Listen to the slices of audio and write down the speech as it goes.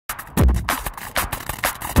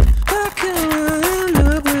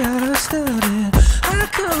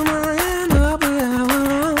Hi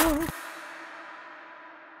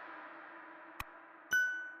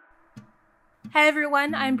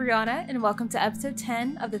everyone, I'm Brianna, and welcome to episode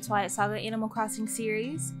 10 of the Twilight Saga Animal Crossing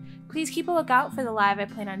series. Please keep a lookout for the live I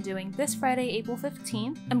plan on doing this Friday, April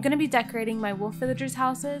 15th. I'm going to be decorating my wolf villagers'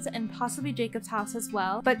 houses and possibly Jacob's house as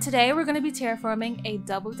well, but today we're going to be terraforming a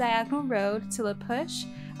double diagonal road to La Push,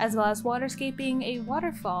 as well as waterscaping a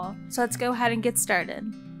waterfall. So let's go ahead and get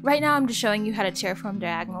started. Right now I'm just showing you how to terraform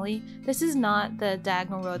diagonally. This is not the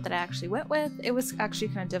diagonal road that I actually went with. It was actually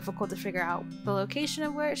kind of difficult to figure out the location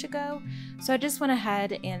of where it should go. So I just went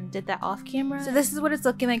ahead and did that off camera. So this is what it's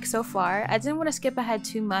looking like so far. I didn't want to skip ahead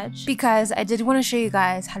too much because I did want to show you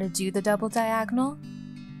guys how to do the double diagonal.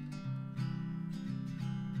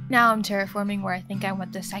 Now I'm terraforming where I think I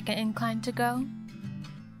want the second incline to go.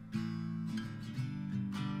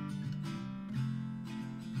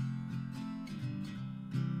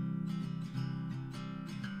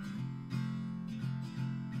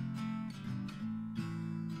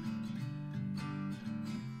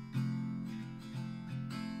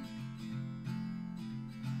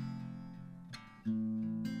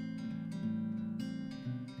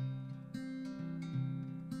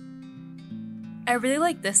 I really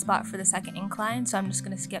like this spot for the second incline, so I'm just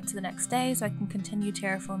going to skip to the next day so I can continue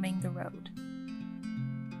terraforming the road.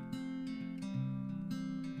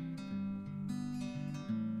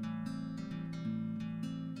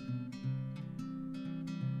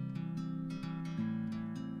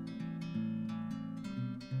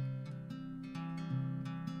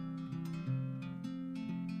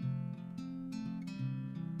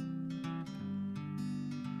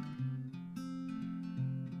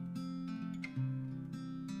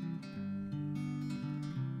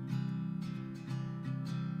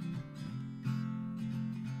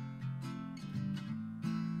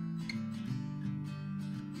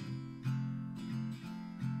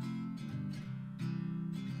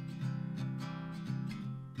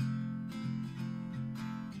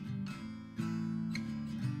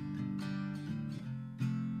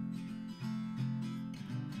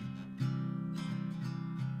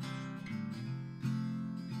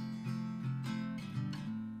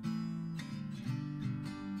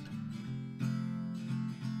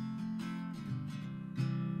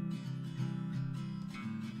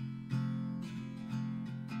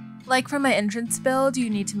 Like for my entrance build, you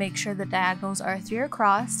need to make sure the diagonals are 3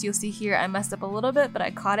 across. You'll see here I messed up a little bit, but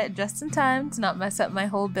I caught it just in time to not mess up my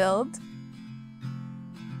whole build.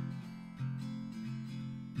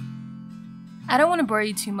 I don't want to bore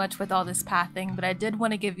you too much with all this pathing, but I did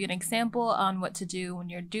want to give you an example on what to do when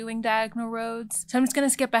you're doing diagonal roads. So I'm just going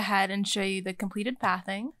to skip ahead and show you the completed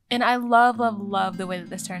pathing. And I love the way that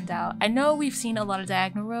this turned out. I know we've seen a lot of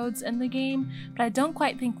diagonal roads in the game, but I don't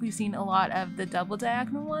quite think we've seen a lot of the double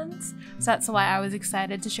diagonal ones. So that's why I was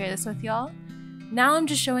excited to share this with y'all. Now I'm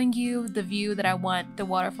just showing you the view that I want the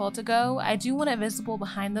waterfall to go. I do want it visible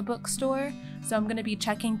behind the bookstore, so I'm going to be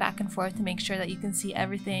checking back and forth to make sure that you can see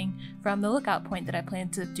everything from the lookout point that I plan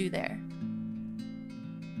to do there.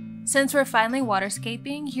 Since we're finally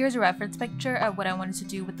waterscaping, here's a reference picture of what I wanted to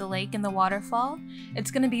do with the lake and the waterfall.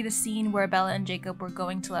 It's going to be the scene where Bella and Jacob were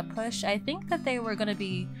going to La Push. I think that they were going to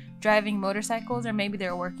be driving motorcycles, or maybe they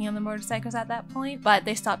were working on the motorcycles at that point, but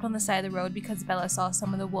they stopped on the side of the road because Bella saw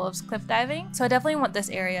some of the wolves cliff diving. So I definitely want this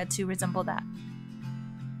area to resemble that.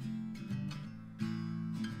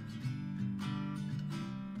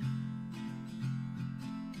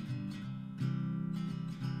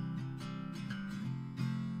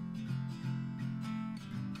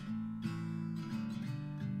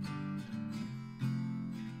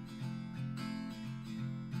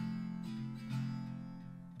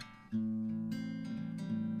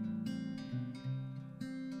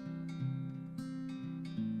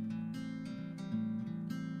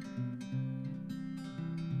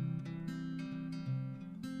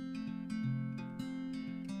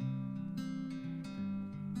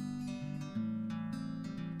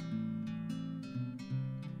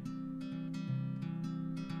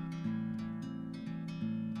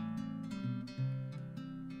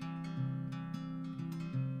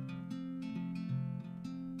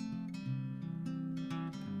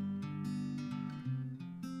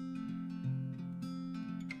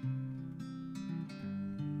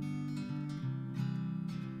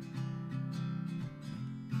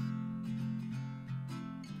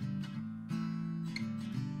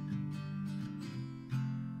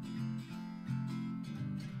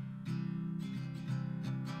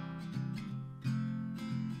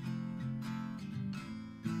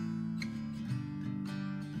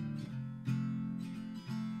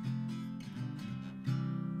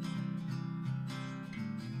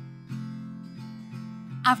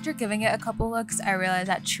 After giving it a couple looks, I realized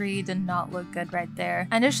that tree did not look good right there.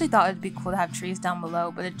 I initially thought it would be cool to have trees down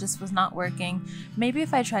below, but it just was not working. Maybe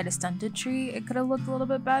if I tried a stunted tree, it could have looked a little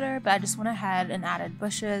bit better, but I just went ahead and added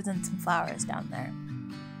bushes and some flowers down there.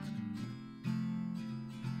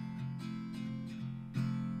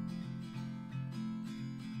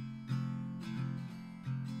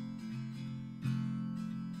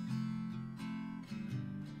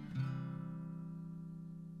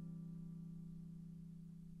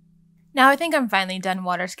 Now I think I'm finally done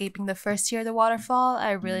waterscaping the first tier of the waterfall.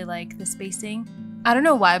 I really like the spacing. I don't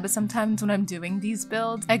know why, but sometimes when I'm doing these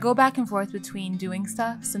builds, I go back and forth between doing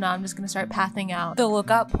stuff, so now I'm just going to start pathing out the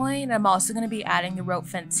lookout point, and I'm also going to be adding the rope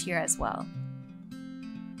fence here as well.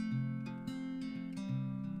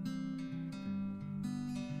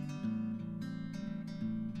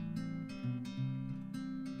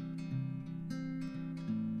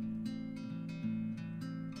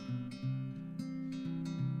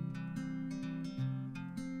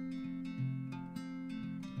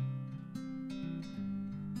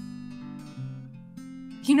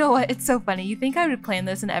 You know what, it's so funny. You think I would plan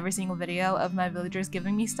this in every single video of my villagers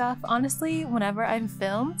giving me stuff. Honestly, whenever I've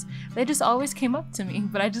filmed, they just always came up to me,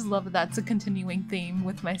 but I just love that that's a continuing theme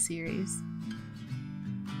with my series.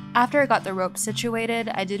 After I got the rope situated,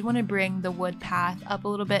 I did want to bring the wood path up a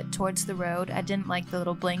little bit towards the road. I didn't like the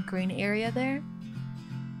little blank green area there.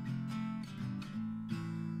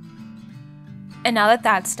 And now that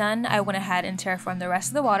that's done, I went ahead and terraformed the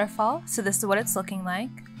rest of the waterfall, so this is what it's looking like.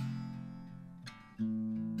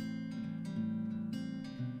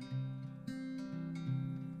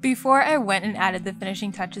 Before I went and added the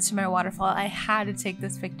finishing touches to my waterfall, I had to take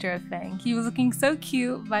this picture of Fang. He was looking so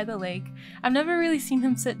cute by the lake. I've never really seen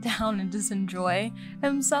him sit down and just enjoy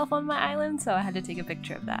himself on my island, so I had to take a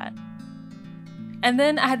picture of that. And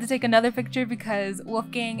then I had to take another picture because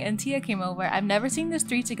Wolfgang and Tia came over. I've never seen this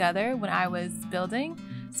three together when I was building,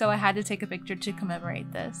 so I had to take a picture to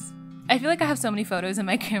commemorate this. I feel like I have so many photos in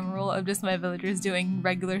my camera roll of just my villagers doing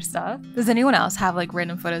regular stuff. Does anyone else have like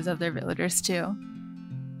random photos of their villagers too?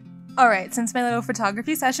 Alright, since my little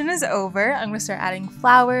photography session is over, I'm going to start adding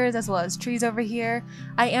flowers as well as trees over here.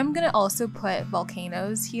 I am going to also put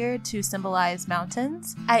volcanoes here to symbolize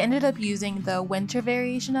mountains. I ended up using the winter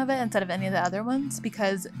variation of it instead of any of the other ones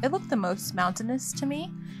because it looked the most mountainous to me,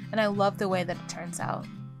 and I love the way that it turns out.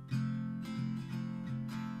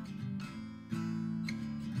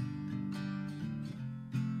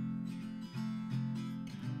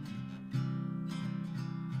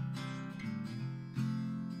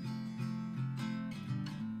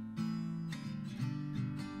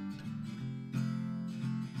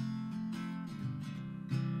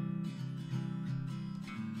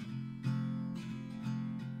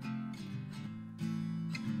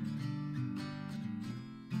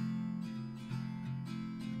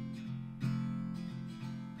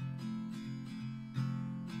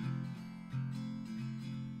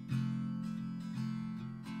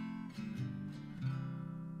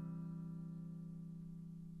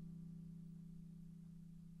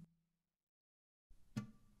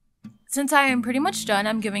 Since I am pretty much done,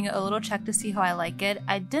 I'm giving it a little check to see how I like it.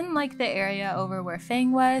 I didn't like the area over where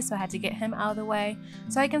Fang was, so I had to get him out of the way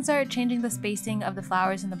so I can start changing the spacing of the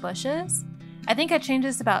flowers and the bushes. I think I changed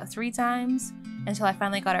this about 3 times until I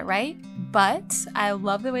finally got it right, but I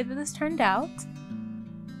love the way that this turned out.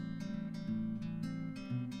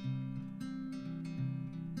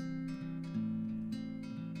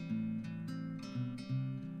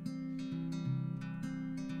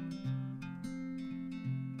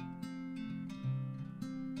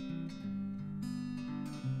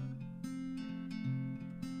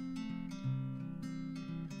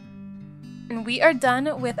 And we are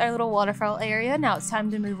done with our little waterfall area. Now it's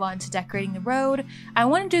time to move on to decorating the road. I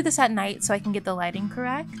want to do this at night so I can get the lighting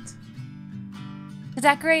correct. To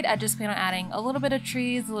decorate, I just plan on adding a little bit of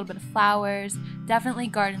trees, a little bit of flowers, definitely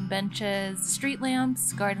garden benches, street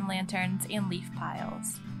lamps, garden lanterns, and leaf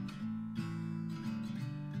piles.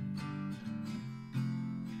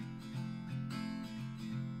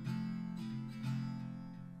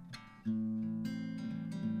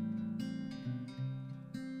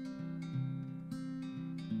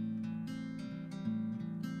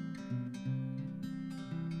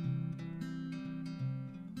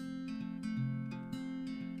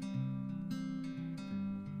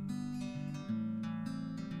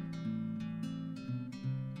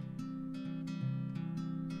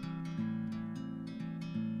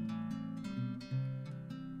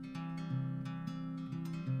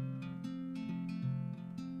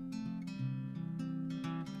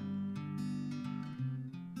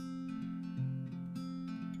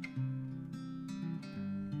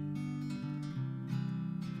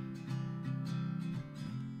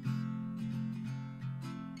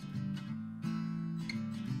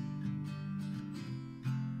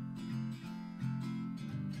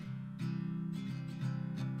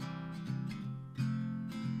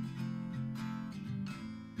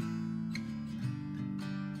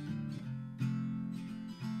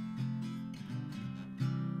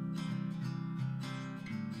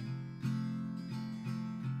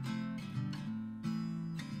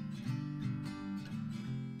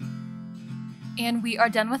 And we are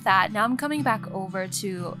done with that. Now I'm coming back over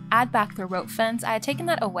to add back the rope fence. I had taken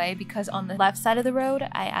that away because on the left side of the road,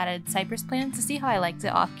 I added cypress plants to see how I liked it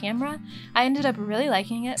off camera. I ended up really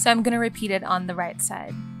liking it, so I'm gonna repeat it on the right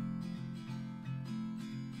side.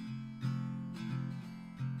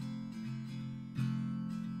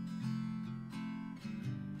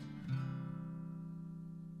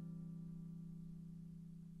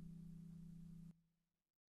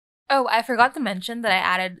 Oh, I forgot to mention that I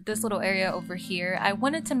added this little area over here. I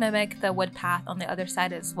wanted to mimic the wood path on the other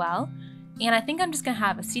side as well. And I think I'm just gonna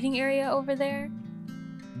have a seating area over there.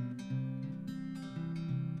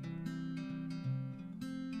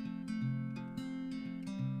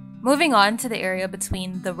 Moving on to the area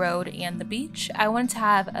between the road and the beach, I wanted to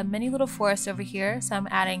have a mini little forest over here, so I'm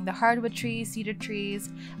adding the hardwood trees, cedar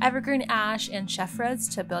trees, evergreen ash, and chef reds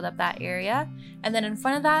to build up that area. And then in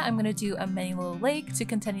front of that, I'm going to do a mini little lake to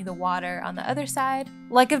continue the water on the other side.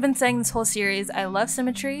 Like I've been saying this whole series, I love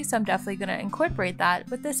symmetry, so I'm definitely going to incorporate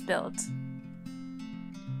that with this build.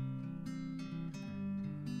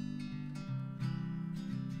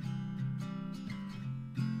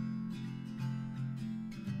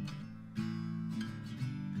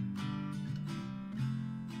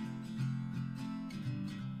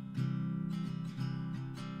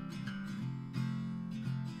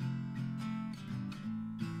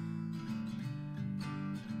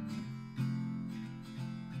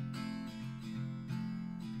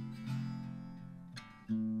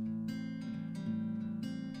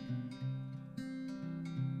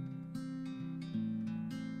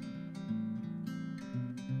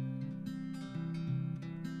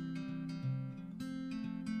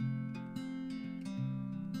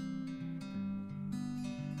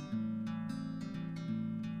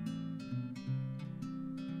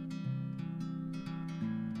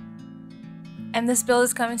 And this build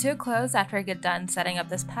is coming to a close after I get done setting up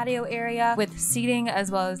this patio area with seating as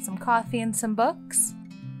well as some coffee and some books.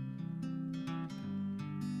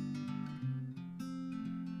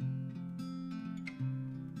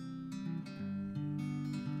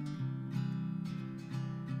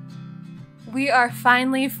 We are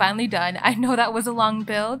finally done. I know that was a long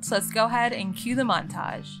build, so let's go ahead and cue the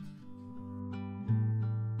montage.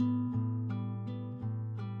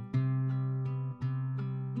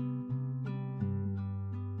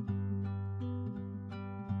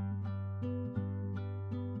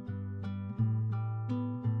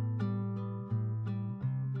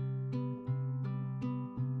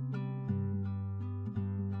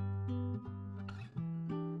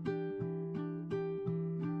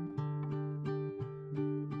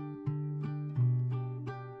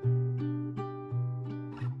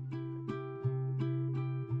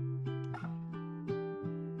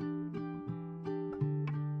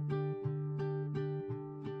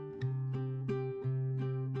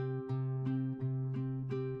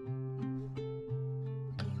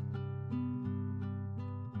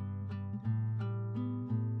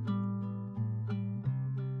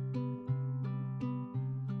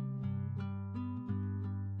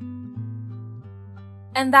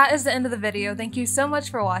 And that is the end of the video. Thank you so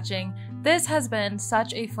much for watching. This has been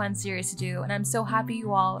such a fun series to do, and I'm so happy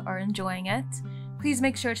you all are enjoying it. Please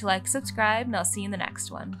make sure to like, subscribe, and I'll see you in the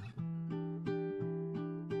next one.